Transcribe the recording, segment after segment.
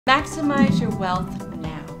Maximize your wealth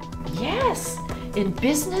now. Yes, in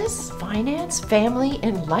business, finance, family,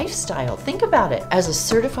 and lifestyle. Think about it. As a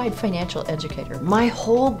certified financial educator, my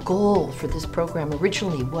whole goal for this program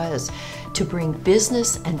originally was to bring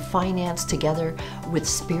business and finance together with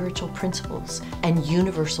spiritual principles and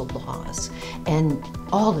universal laws. And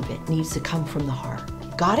all of it needs to come from the heart.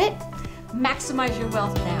 Got it? Maximize your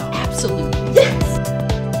wealth now. Absolutely. Yes!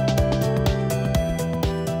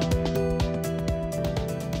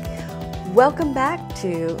 Welcome back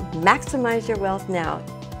to Maximize Your Wealth Now.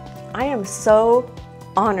 I am so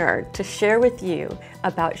honored to share with you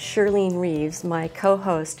about Shirlene Reeves, my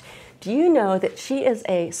co-host. Do you know that she is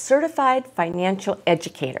a certified financial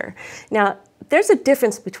educator? Now, there's a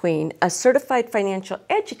difference between a certified financial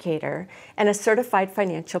educator and a certified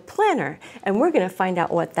financial planner, and we're going to find out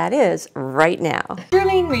what that is right now.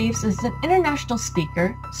 Shirlene Reeves is an international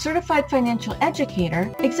speaker, certified financial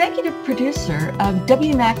educator, executive producer of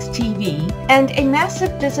WMAX-TV, and a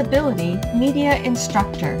massive visibility media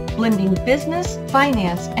instructor, blending business,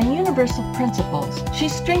 finance, and universal principles. She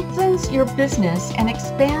strengthens your business and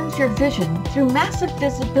expands your vision through massive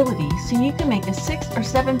visibility so you can make a 6- or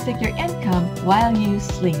 7-figure income while you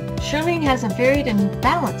sleep. Shirlene has a varied and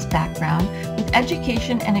balanced background with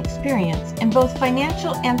education and experience in both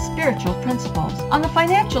financial and spiritual principles. On the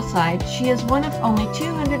financial side, she is one of only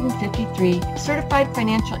 253 certified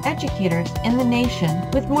financial educators in the nation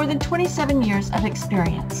with more than 27 years of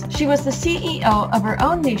experience. She was the CEO of her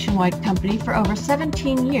own nationwide company for over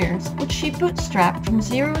 17 years, which she bootstrapped from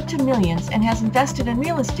zero to millions and has invested in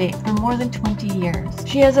real estate for more than 20 years.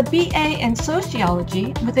 She has a BA in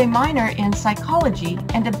sociology with a minor in psychology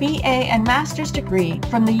and a BA and master's degree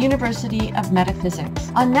from the University of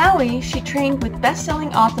Metaphysics. On Maui, she trained with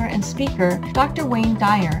best-selling author and speaker Dr. Wayne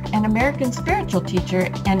Dyer, an American spiritual teacher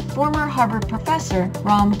and former Harvard professor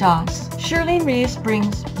Ram Dass. Shirlene Reeves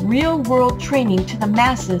brings real-world training to the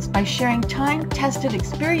masses by sharing time-tested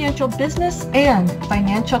experiential business and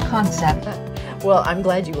financial concepts. Well, I'm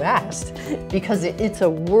glad you asked, because it's a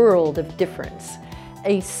world of difference.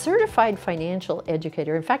 A certified financial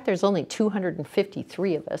educator, in fact, there's only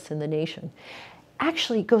 253 of us in the nation,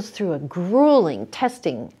 actually goes through a grueling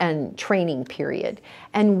testing and training period.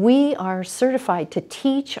 And we are certified to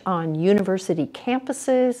teach on university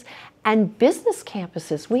campuses and business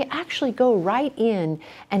campuses. We actually go right in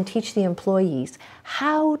and teach the employees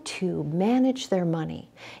how to manage their money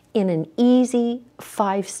in an easy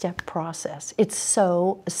 5-step process. It's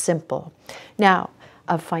so simple. Now,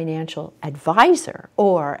 a financial advisor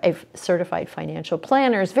or a certified financial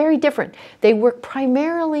planner is very different. They work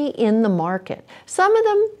primarily in the market. Some of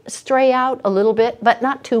them stray out a little bit, but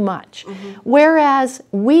not too much. Whereas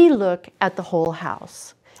we look at the whole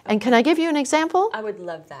house. And can I give you an example? I would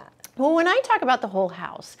love that. Well, when I talk about the whole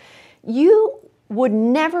house, you would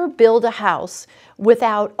never build a house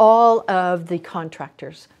without all of the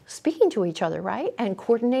contractors speaking to each other, right? And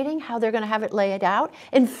coordinating how they're going to have it laid out.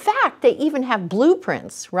 In fact, they even have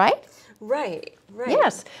blueprints, right? Right, right.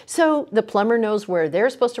 Yes. So the plumber knows where they're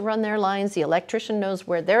supposed to run their lines. The electrician knows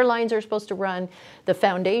where their lines are supposed to run. The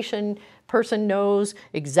foundation person knows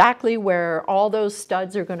exactly where all those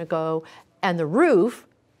studs are going to go. And the roof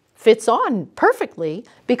fits on perfectly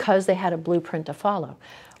because they had a blueprint to follow.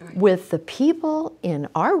 Right. With the people in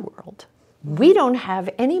our world, we don't have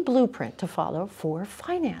any blueprint to follow for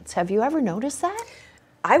finance. Have you ever noticed that?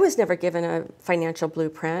 I was never given a financial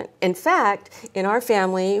blueprint. In fact, in our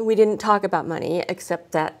family, we didn't talk about money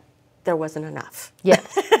except that there wasn't enough.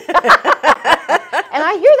 Yes. And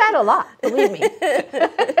I hear that a lot, believe me.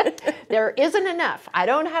 There isn't enough. I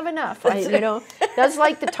don't have enough. That's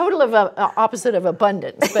like the total of opposite of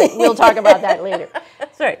abundance, but we'll talk about that later.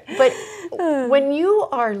 That's right. But when you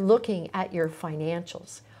are looking at your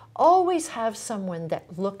financials, always have someone that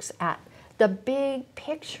looks at the big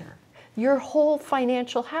picture, your whole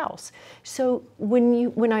financial house. So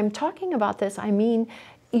when I'm talking about this, I mean,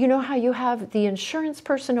 you know how you have the insurance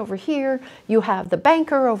person over here, you have the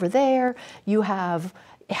banker over there, you have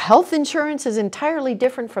health insurance is entirely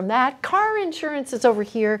different from that, car insurance is over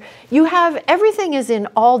here, you have everything is in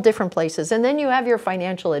all different places, and then you have your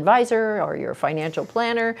financial advisor or your financial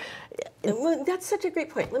planner. Well, that's such a great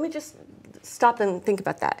point. Let me just stop and think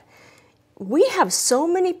about that. We have so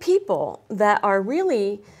many people that are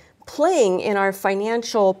really playing in our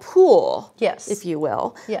financial pool, yes, if you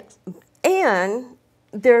will. Yes. And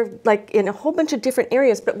they're like in a whole bunch of different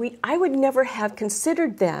areas, but I would never have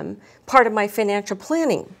considered them part of my financial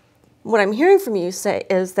planning. What I'm hearing from you say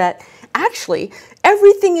is that actually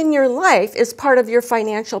everything in your life is part of your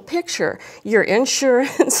financial picture. Your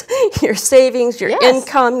insurance, your savings, your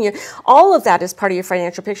income, all of that is part of your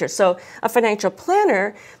financial picture. So a financial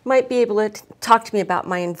planner might be able to talk to me about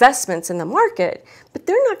my investments in the market, but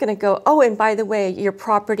they're not going to go, oh, and by the way, your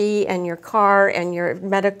property and your car and your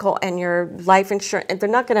medical and your life insurance, and they're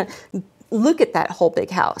not going to look at that whole big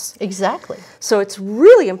house. Exactly. So it's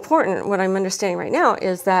really important, what I'm understanding right now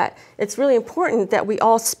is that it's really important that we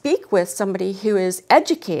all speak with somebody who is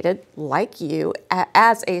educated, like you,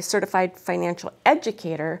 as a certified financial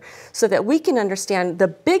educator, so that we can understand the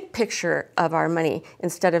big picture of our money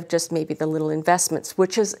instead of just maybe the little investments,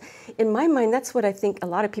 which is, in my mind, that's what I think a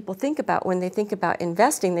lot of people think about when they think about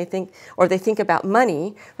investing. They think about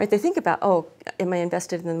money, right? They think about, oh, am I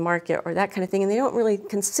invested in the market or that kind of thing, and they don't really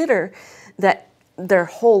consider that their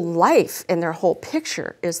whole life and their whole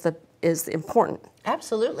picture is important.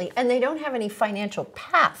 Absolutely. And they don't have any financial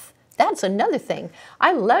path. That's another thing.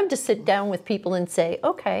 I love to sit down with people and say,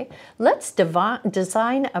 okay, let's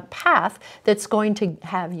design a path that's going to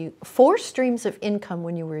have you 4 streams of income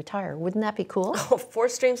when you retire. Wouldn't that be cool? Oh, 4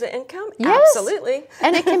 streams of income? Yes. Absolutely.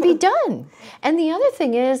 And it can be done. And the other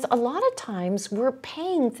thing is, a lot of times we're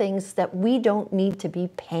paying things that we don't need to be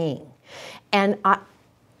paying. And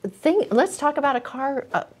let's talk about a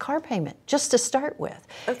car payment, just to start with.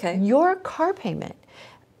 Okay. Your car payment.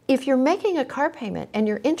 If you're making a car payment and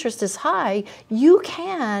your interest is high, you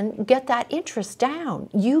can get that interest down.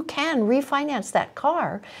 You can refinance that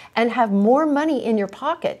car and have more money in your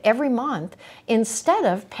pocket every month instead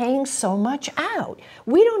of paying so much out.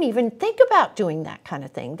 We don't even think about doing that kind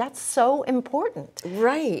of thing. That's so important.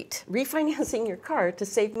 Right. Refinancing your car to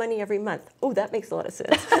save money every month. Oh, that makes a lot of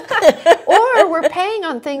sense. Or we're paying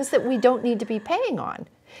on things that we don't need to be paying on,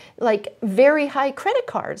 like very high credit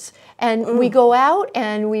cards. And we go out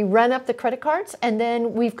and we run up the credit cards, and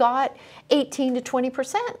then we've got 18 to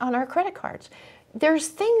 20% on our credit cards. There's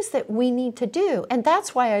things that we need to do, and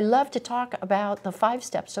that's why I love to talk about the 5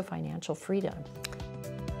 steps to financial freedom.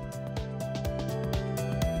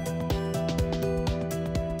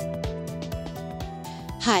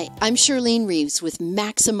 Hi, I'm Shirlene Reeves with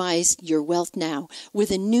Maximize Your Wealth Now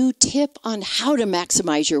with a new tip on how to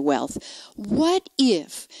maximize your wealth. What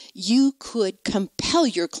if you could compel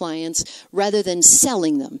your clients rather than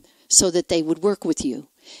selling them so that they would work with you?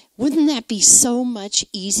 Wouldn't that be so much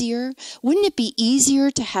easier? Wouldn't it be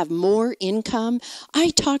easier to have more income?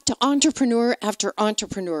 I talk to entrepreneur after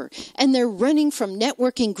entrepreneur, and they're running from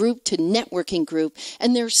networking group to networking group,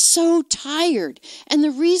 and they're so tired. And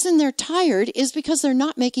the reason they're tired is because they're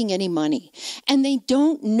not making any money, and they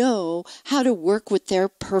don't know how to work with their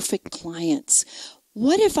perfect clients.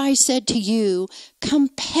 What if I said to you,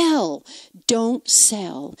 compel, don't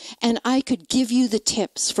sell, and I could give you the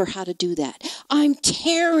tips for how to do that? I'm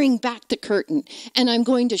tearing back the curtain, and I'm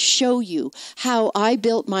going to show you how I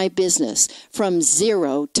built my business from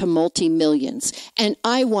 0 to multi-millions, and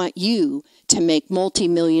I want you to make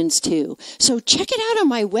multi-millions too. So check it out on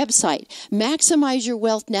my website,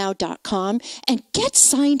 MaximizeYourWealthNow.com, and get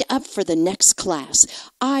signed up for the next class.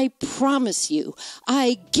 I promise you,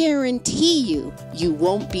 I guarantee you, you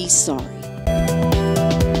won't be sorry.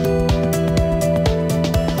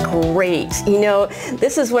 Great. You know,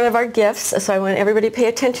 this is one of our gifts, so I want everybody to pay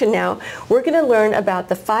attention now. We're going to learn about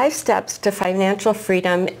the 5 steps to financial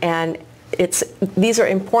freedom, and these are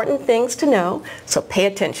important things to know, so pay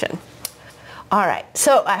attention. All right,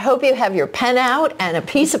 so I hope you have your pen out and a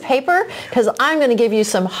piece of paper, because I'm going to give you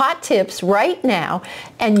some hot tips right now,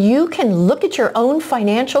 and you can look at your own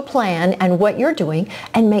financial plan and what you're doing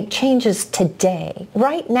and make changes today,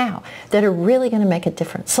 right now, that are really going to make a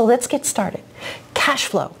difference. So let's get started. Cash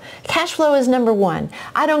flow. Cash flow is number 1.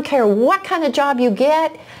 I don't care what kind of job you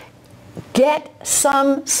get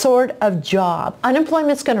some sort of job.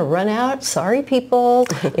 Unemployment's going to run out. Sorry, people.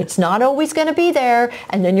 It's not always going to be there,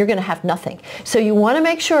 and then you're going to have nothing. So you want to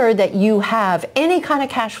make sure that you have any kind of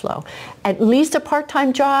cash flow, at least a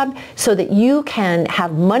part-time job, so that you can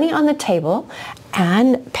have money on the table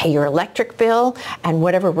and pay your electric bill and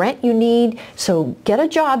whatever rent you need. So get a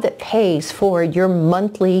job that pays for your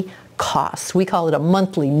monthly costs. We call it a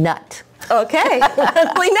monthly nut. Okay,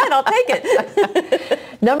 monthly nut, I'll take it.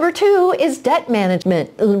 Number 2 is debt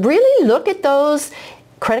management. Really look at those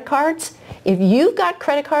credit cards. If you've got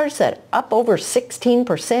credit cards that are up over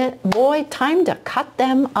 16%, boy, time to cut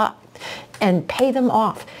them up and pay them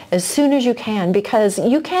off as soon as you can, because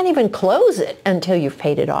you can't even close it until you've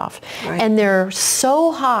paid it off. Right. And they're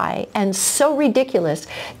so high and so ridiculous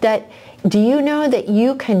that do you know that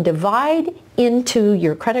you can divide into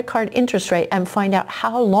your credit card interest rate and find out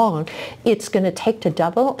how long it's going to take to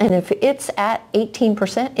double? And if it's at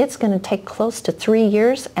 18%, it's going to take close to 3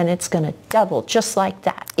 years, and it's going to double just like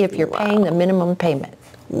that if you're paying the minimum payment.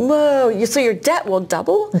 Whoa, so your debt will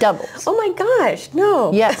double? Doubles. Oh my gosh,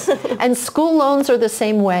 no. Yes, and school loans are the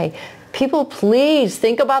same way. People, please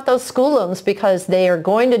think about those school loans because they are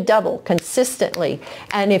going to double consistently.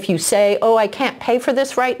 And if you say, oh, I can't pay for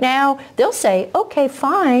this right now, they'll say, okay,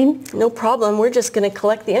 fine. No problem. We're just going to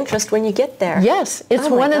collect the interest when you get there. Yes, it's Oh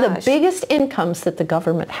my one of the gosh. biggest incomes that the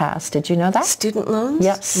government has. Did you know that? Student loans?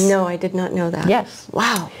 Yes. No, I did not know that. Yes.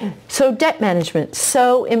 Wow. So debt management,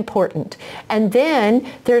 so important. And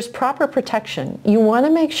then there's proper protection. You want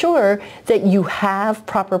to make sure that you have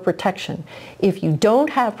proper protection. If you don't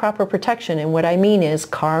have proper protection, and what I mean is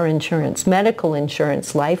car insurance, medical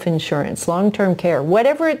insurance, life insurance, long-term care,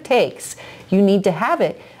 whatever it takes, you need to have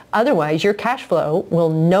it. Otherwise, your cash flow will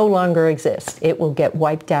no longer exist. It will get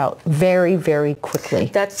wiped out very, very quickly.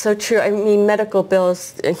 That's so true. I mean, medical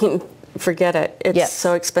bills, forget it. It's Yes.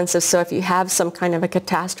 so expensive. So if you have some kind of a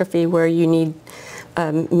catastrophe where you need,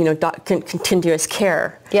 continuous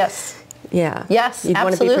care. Yes. Yeah. Yes, You'd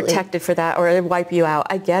want to be absolutely. protected for that or it'd wipe you out.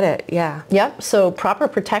 I get it. Yeah. Yep, so proper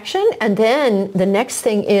protection. And then the next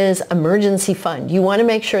thing is emergency fund. You want to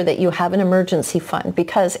make sure that you have an emergency fund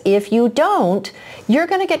because if you don't, you're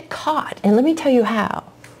going to get caught. And let me tell you how.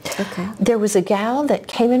 Okay. There was a gal that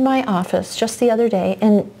came in my office just the other day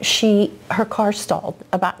and her car stalled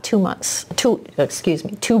about 2 blocks.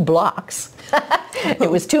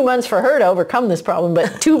 It was 2 months for her to overcome this problem,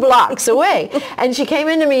 but 2 blocks away. And she came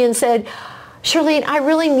into me and said, Shirlene, I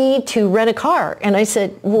really need to rent a car. And I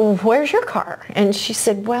said, well, where's your car? And she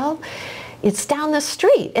said, well, it's down the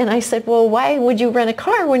street. And I said, well, why would you rent a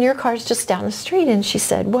car when your car's just down the street? And she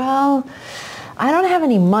said, well, I don't have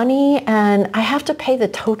any money and I have to pay the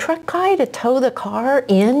tow truck guy to tow the car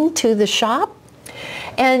into the shop.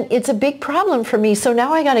 And it's a big problem for me. So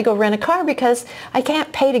now I got to go rent a car because I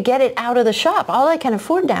can't pay to get it out of the shop. All I can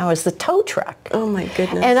afford now is the tow truck. Oh my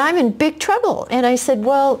goodness. And I'm in big trouble. And I said,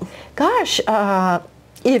 well, gosh,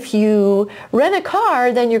 if you rent a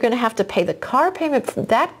car, then you're going to have to pay the car payment for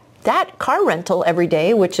that car rental every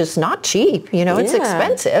day, which is not cheap, it's Yeah.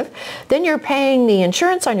 expensive. Then you're paying the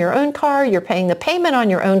insurance on your own car, you're paying the payment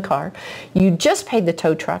on your own car, you just paid the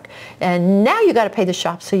tow truck, and now you got to pay the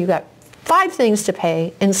shop, so you got 5 things to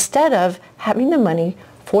pay instead of having the money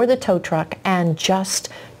for the tow truck and just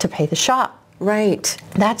to pay the shop. Right.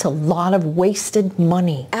 That's a lot of wasted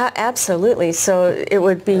money. Absolutely. So it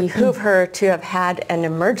would behoove her to have had an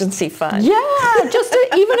emergency fund. Yeah, just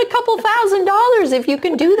even a couple $1,000s if you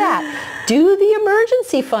can do that. Do the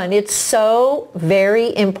emergency fund. It's so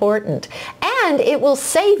very important. And it will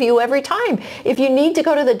save you every time. If you need to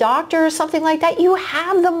go to the doctor or something like that, you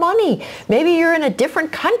have the money. Maybe you're in a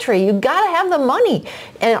different country. You got to have the money.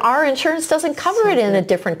 And our insurance doesn't cover it in a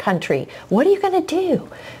different country. What are you going to do?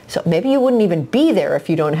 So maybe you wouldn't even be there if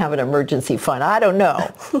you don't have an emergency fund. I don't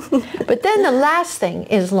know. But then the last thing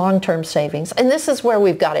is long-term savings. And this is where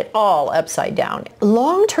we've got it all upside down.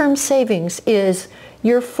 Long-term savings is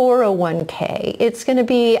your 401k. It's going to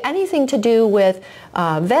be anything to do with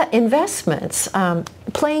investments,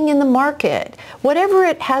 playing in the market, whatever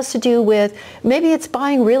it has to do with. Maybe it's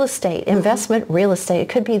buying real estate, investment real estate. It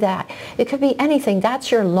could be that. It could be anything.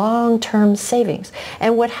 That's your long-term savings.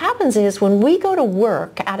 And what happens is when we go to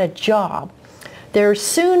work at a job, they're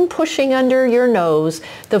soon pushing under your nose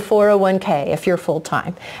the 401k if you're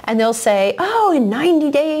full-time. And they'll say, oh, in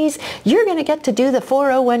 90 days, you're going to get to do the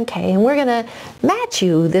 401k and we're going to match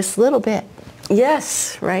you this little bit.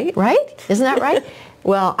 Yes, right? Right? Isn't that right?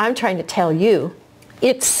 Well, I'm trying to tell you,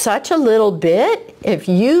 it's such a little bit. If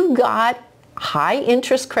you got high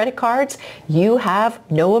interest credit cards, you have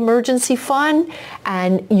no emergency fund,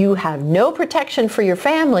 and you have no protection for your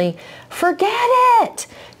family, forget it.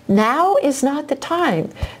 Now is not the time.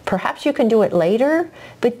 Perhaps you can do it later,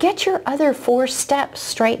 but get your other 4 steps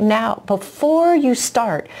straightened out before you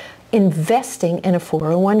start investing in a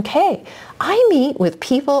 401k. I meet with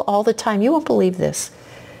people all the time. You won't believe this.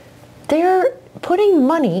 They're putting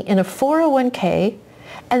money in a 401k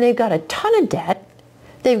and they've got a ton of debt.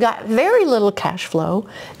 They've got very little cash flow,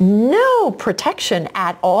 no protection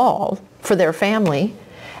at all for their family,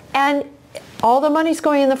 and all the money's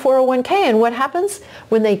going in the 401k, and what happens?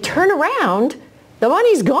 When they turn around, the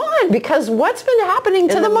money's gone because what's been happening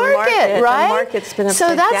to the market, right? The market's been so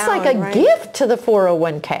upside that's down, like a right? gift to the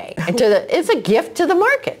 401k. It's a gift to the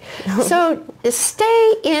market. So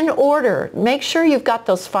stay in order. Make sure you've got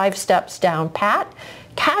those 5 steps down pat.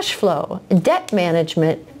 Cash flow, debt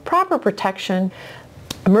management, proper protection,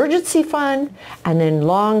 emergency fund, and then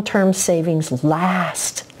long-term savings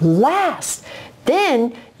last.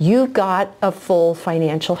 Then you've got a full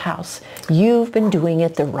financial house. You've been doing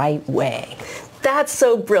it the right way. That's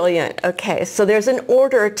so brilliant. Okay, so there's an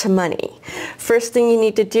order to money. First thing you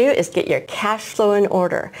need to do is get your cash flow in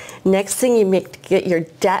order. Next thing get your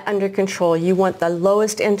debt under control. You want the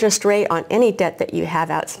lowest interest rate on any debt that you have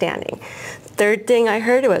outstanding. Third thing I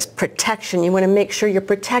heard was protection. You want to make sure you're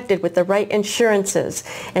protected with the right insurances.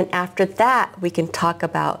 And after that, we can talk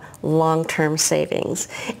about long-term savings.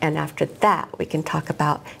 And after that, we can talk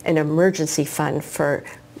about an emergency fund for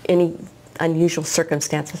any unusual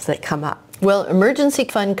circumstances that come up. Well, emergency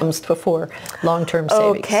fund comes before long-term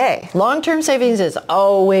savings. Okay. Long-term savings is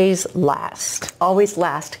always last. Always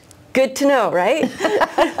last. Good to know, right?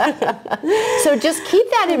 So just keep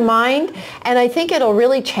that in mind, and I think it'll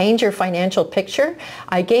really change your financial picture.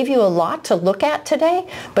 I gave you a lot to look at today,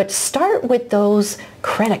 but start with those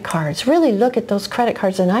credit cards. Really look at those credit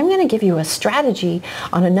cards, and I'm going to give you a strategy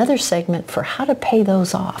on another segment for how to pay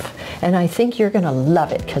those off. And I think you're going to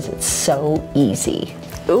love it because it's so easy.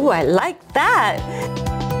 Ooh, I like that.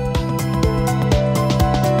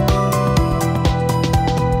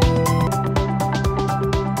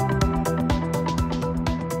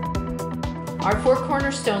 Our 4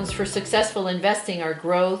 cornerstones for successful investing are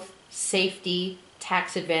growth, safety,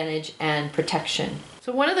 tax advantage, and protection.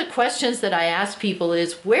 So one of the questions that I ask people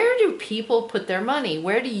is, where do people put their money?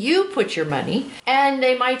 Where do you put your money? And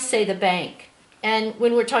they might say the bank. And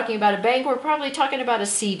when we're talking about a bank, we're probably talking about a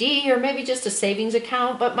CD or maybe just a savings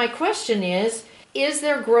account. But my question is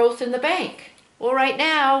there growth in the bank? Well, right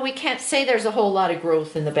now, we can't say there's a whole lot of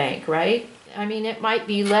growth in the bank, right? I mean, it might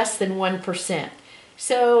be less than 1%.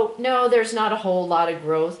 So no, there's not a whole lot of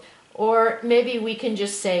growth. Or maybe we can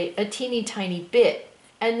just say a teeny tiny bit.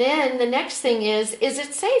 And then the next thing is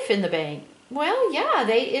it safe in the bank? Well, yeah,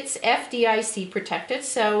 it's FDIC protected,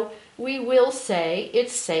 so we will say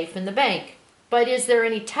it's safe in the bank. But is there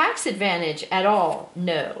any tax advantage at all?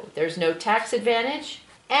 No, there's no tax advantage.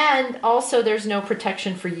 And also there's no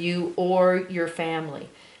protection for you or your family.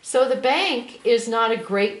 So the bank is not a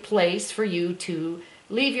great place for you to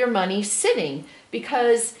leave your money sitting,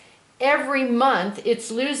 because every month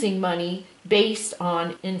it's losing money based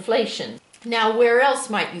on inflation. Now, where else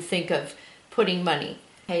might you think of putting money?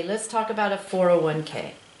 Okay, let's talk about a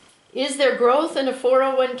 401k. Is there growth in a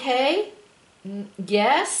 401k?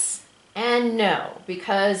 Yes and no,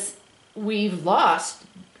 because we've lost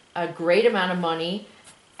a great amount of money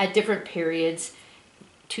at different periods.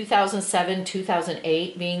 2007,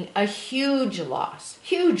 2008 being a huge loss,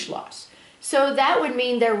 huge loss. So that would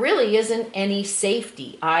mean there really isn't any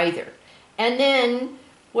safety either. And then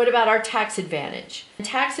what about our tax advantage?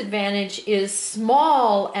 Tax advantage is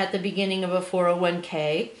small at the beginning of a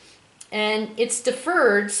 401k, and it's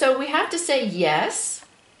deferred, so we have to say yes,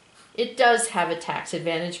 it does have a tax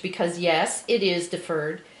advantage because yes, it is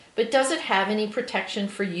deferred, but does it have any protection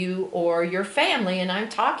for you or your family? And I'm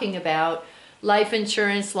talking about life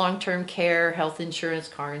insurance, long-term care, health insurance,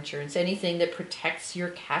 car insurance, anything that protects your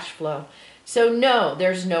cash flow. So no,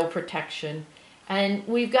 there's no protection. And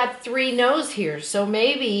we've got 3 no's here, so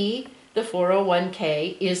maybe the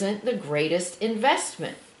 401k isn't the greatest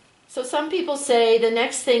investment. So some people say the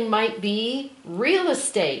next thing might be real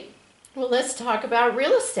estate. Well, let's talk about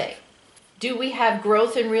real estate. Do we have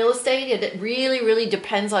growth in real estate? It really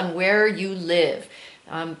depends on where you live.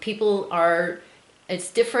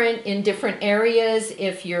 It's different in different areas.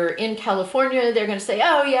 If you're in California, they're going to say,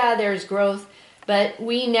 oh yeah, there's growth. But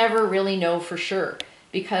we never really know for sure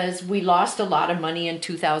because we lost a lot of money in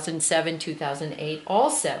 2007, 2008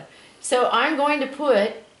 also. So I'm going to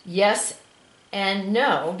put yes and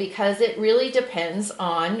no because it really depends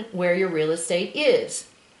on where your real estate is.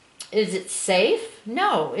 Is it safe?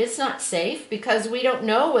 No, it's not safe because we don't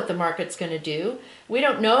know what the market's going to do. We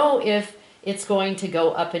don't know if it's going to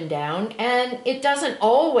go up and down, and it doesn't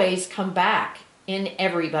always come back in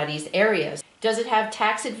everybody's areas. Does it have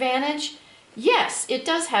tax advantage? Yes, it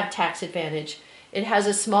does have tax advantage. It has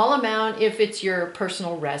a small amount if it's your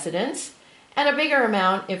personal residence and a bigger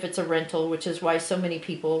amount if it's a rental, which is why so many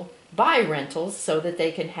people buy rentals so that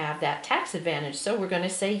they can have that tax advantage. So we're going to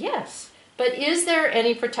say yes. But is there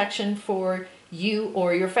any protection for you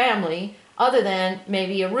or your family other than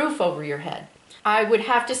maybe a roof over your head? I would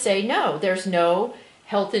have to say no. There's no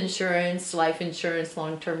health insurance, life insurance,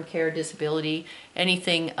 long-term care, disability,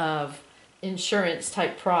 anything of insurance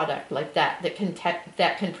type product like that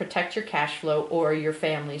can protect your cash flow or your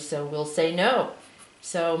family, so we'll say no.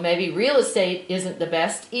 So maybe real estate isn't the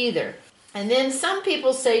best either. And then some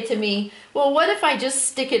people say to me, well, what if I just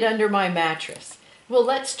stick it under my mattress? Well,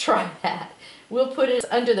 let's try that. we'll put it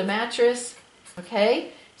under the mattress.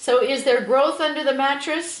 Okay, so is there growth under the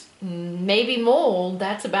mattress? Maybe mold,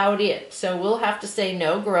 that's about it. So we'll have to say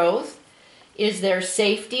no growth. Is there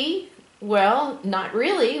safety? Well, not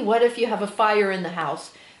really. What if you have a fire in the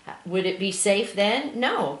house? Would it be safe then?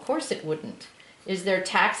 No, of course it wouldn't. Is there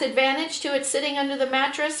tax advantage to it sitting under the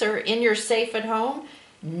mattress or in your safe at home?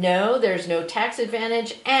 No, there's no tax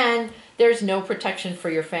advantage, and there's no protection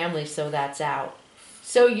for your family, so that's out.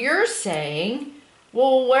 So you're saying,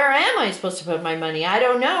 well, where am I supposed to put my money? I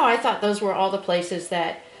don't know. I thought those were all the places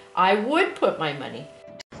that I would put my money.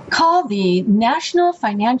 Call the National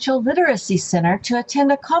Financial Literacy Center to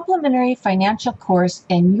attend a complimentary financial course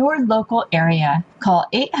in your local area. Call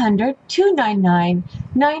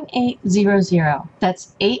 800-299-9800.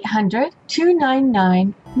 That's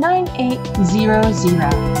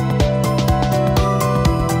 800-299-9800.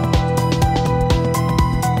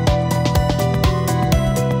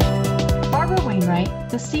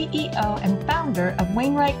 The CEO and founder of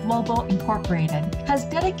Wainwright Global Incorporated, has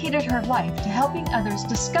dedicated her life to helping others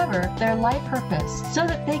discover their life purpose so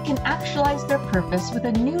that they can actualize their purpose with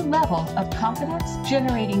a new level of confidence,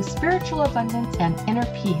 generating spiritual abundance and inner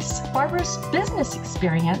peace. Barbara's business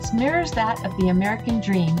experience mirrors that of the American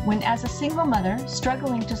dream when, as a single mother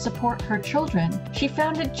struggling to support her children, she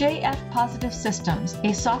founded JF Positive Systems,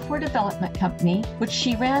 a software development company which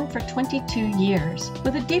she ran for 22 years.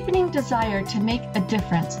 With a deepening desire to make a difference,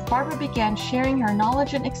 Barbara began sharing her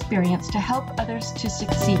knowledge and experience to help others to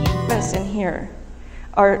succeed. Us in here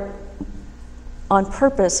are on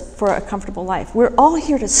purpose for a comfortable life. We're all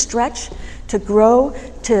here to stretch, to grow,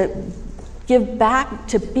 to give back,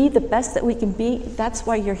 to be the best that we can be. That's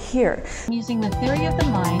why you're here. Using the theory of the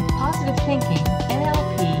mind, positive thinking,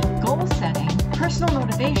 NLP, goal setting, personal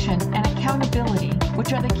motivation, and accountability,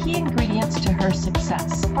 which are the key ingredients to her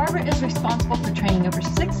success. Barbara is responsible for training over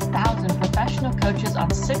 6,000 professional coaches on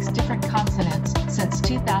 6 different continents since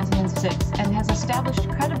 2006 and has established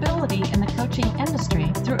credibility in the coaching industry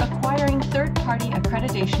through acquiring third-party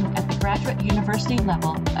accreditation at the graduate university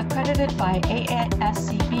level, accredited by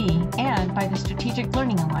ASCB and by the Strategic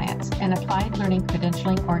Learning Alliance, an applied learning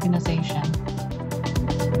credentialing organization.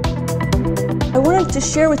 I wanted to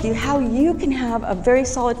share with you how you can have a very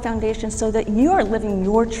solid foundation so that you are living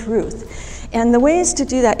your truth. And the ways to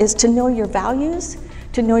do that is to know your values,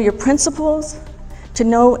 to know your principles, to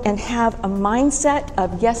know and have a mindset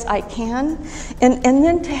of yes, I can, and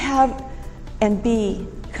then to have and be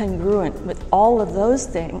congruent with all of those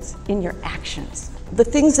things in your actions. The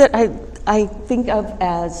things that I think of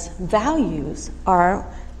as values are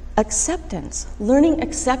acceptance, learning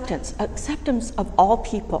acceptance, acceptance of all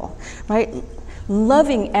people, right?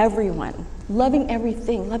 Loving everyone, loving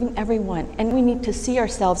everything, loving everyone. And we need to see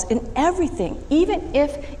ourselves in everything, even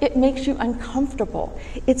if it makes you uncomfortable.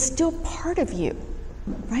 It's still part of you,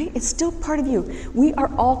 right? It's still part of you. We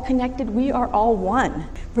are all connected. We are all one.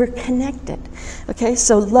 We're connected. Okay,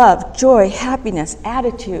 so love, joy, happiness,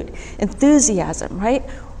 attitude, enthusiasm, right?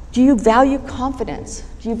 Do you value confidence?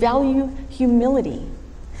 Do you value humility?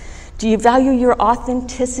 Do you value your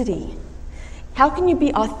authenticity? How can you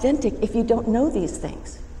be authentic if you don't know these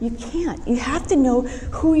things? You can't. You have to know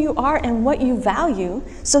who you are and what you value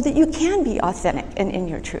so that you can be authentic and in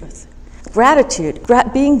your truth. Gratitude,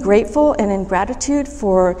 being grateful and in gratitude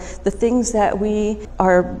for the things that we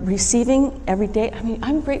are receiving every day. I mean,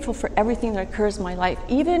 I'm grateful for everything that occurs in my life,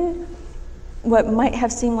 even what might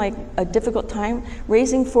have seemed like a difficult time.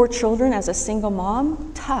 Raising 4 children as a single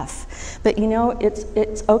mom, tough. But you know,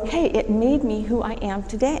 it's okay. It made me who I am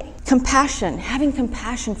today. Compassion, having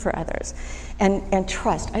compassion for others, and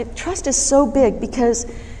trust. Trust is so big because,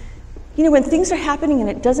 you know, when things are happening and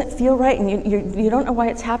it doesn't feel right and you don't know why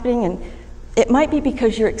it's happening, and it might be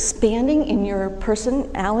because you're expanding in your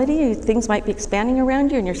personality, things might be expanding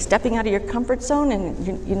around you and you're stepping out of your comfort zone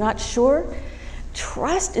and you're not sure.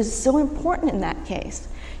 Trust is so important in that case.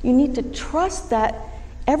 You need to trust that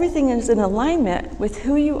everything is in alignment with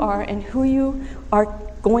who you are and who you are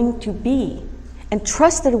going to be. And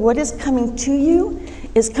trust that what is coming to you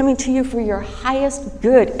is coming to you for your highest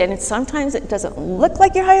good. And sometimes it doesn't look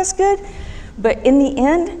like your highest good, but in the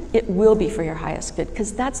end, it will be for your highest good,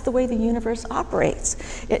 because that's the way the universe operates.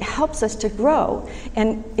 It helps us to grow,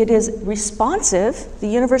 and it is responsive. The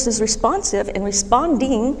universe is responsive and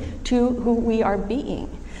responding to who we are being.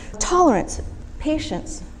 Tolerance,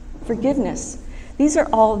 patience, forgiveness, these are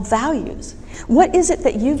all values. What is it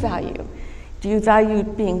that you value? Do you value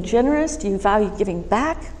being generous? Do you value giving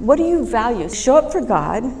back? What do you value? Show up for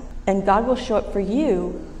God, and God will show up for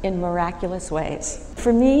you in miraculous ways.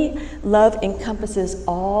 For me, love encompasses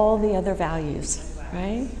all the other values,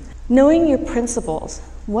 right? Knowing your principles,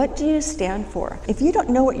 What do you stand for? If you don't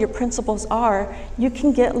know what your principles are, you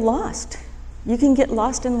can get lost. You can get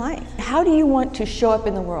lost in life. How do you want to show up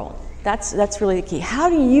in the world? That's really the key. How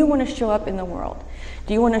do you want to show up in the world?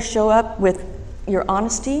 Do you want to show up with your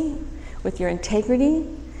honesty, with your integrity,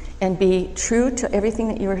 and be true to everything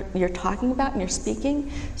that you're talking about and you're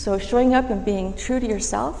speaking? So showing up and being true to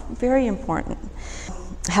yourself, very important.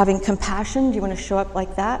 Having compassion, do you want to show up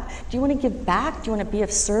like that? Do you want to give back? Do you want to be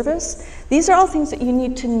of service? These are all things that you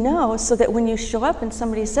need to know so that when you show up and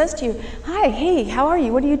somebody says to you, hi, hey, how are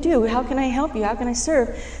you? What do you do? How can I help you? How can I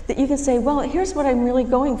serve? That you can say, well, here's what I'm really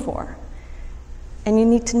going for. And you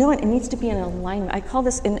need to know it. It needs to be in alignment. I call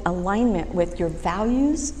this in alignment with your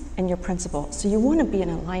values and your principles. So you want to be in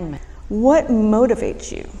alignment. What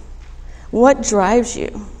motivates you? What drives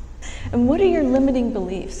you? And what are your limiting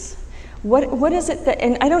beliefs? What is it that,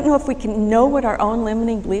 and I don't know if we can know what our own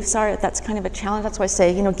limiting beliefs are. That's kind of a challenge. That's why I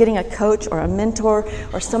say, getting a coach or a mentor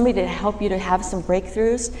or somebody to help you to have some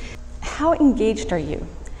breakthroughs. How engaged are you?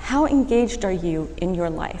 How engaged are you in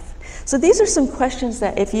your life? So these are some questions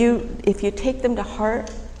that if you take them to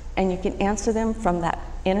heart and you can answer them from that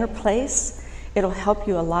inner place, it'll help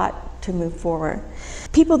you a lot to move forward.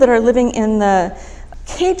 People that are living in the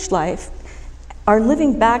caged life are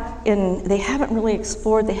living back in, they haven't really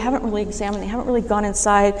explored, they haven't really examined, they haven't really gone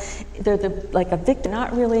inside. They're like a victim,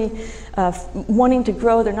 not really wanting to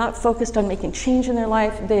grow. They're not focused on making change in their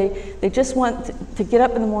life. They just want to get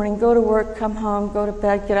up in the morning, go to work, come home, go to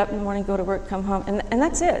bed, get up in the morning, go to work, come home, and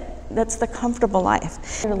that's it. That's the comfortable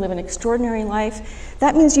life. To live an extraordinary life,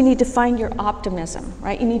 that means you need to find your optimism,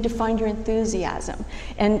 right? You need to find your enthusiasm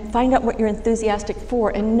and find out what you're enthusiastic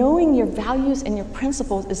for, and knowing your values and your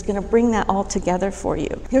principles is going to bring that all together for you.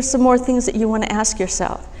 Here's some more things that you want to ask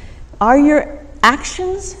yourself. Are your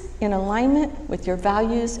actions in alignment with your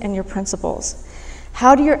values and your principles?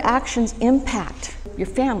 How do your actions impact your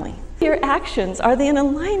family? Your actions, are they in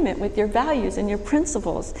alignment with your values and your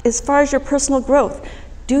principles? As far as your personal growth,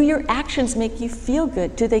 do your actions make you feel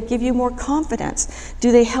good? Do they give you more confidence?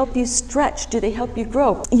 Do they help you stretch? Do they help you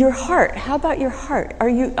grow? Your heart, how about your heart? Are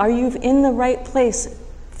you in the right place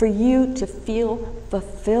for you to feel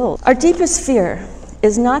fulfilled? Our deepest fear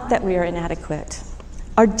is not that we are inadequate.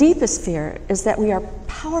 Our deepest fear is that we are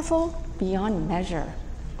powerful beyond measure.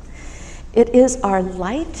 It is our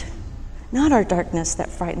light, not our darkness, that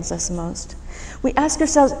frightens us most. We ask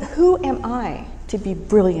ourselves, who am I to be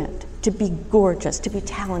brilliant, to be gorgeous, to be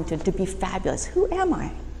talented, to be fabulous? Who am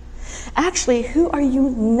I? Actually, who are you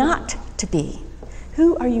not to be?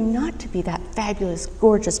 Who are you not to be that fabulous,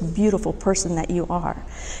 gorgeous, beautiful person that you are?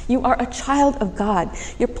 You are a child of God.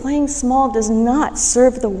 Your playing small does not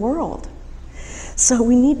serve the world. So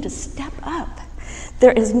we need to step up.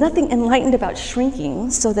 There is nothing enlightened about shrinking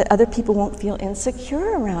so that other people won't feel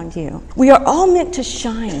insecure around you. We are all meant to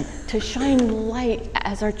shine light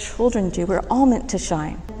as our children do. We're all meant to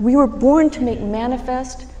shine. We were born to make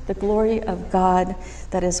manifest the glory of God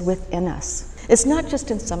that is within us. It's not just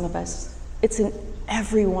in some of us, it's in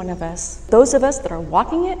every one of us. Those of us that are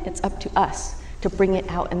walking it, it's up to us to bring it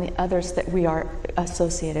out in the others that we are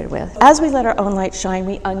associated with. As we let our own light shine,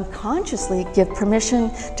 we unconsciously give permission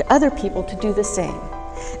to other people to do the same.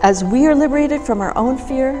 As we are liberated from our own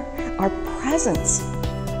fear, our presence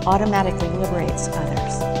automatically liberates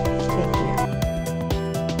others.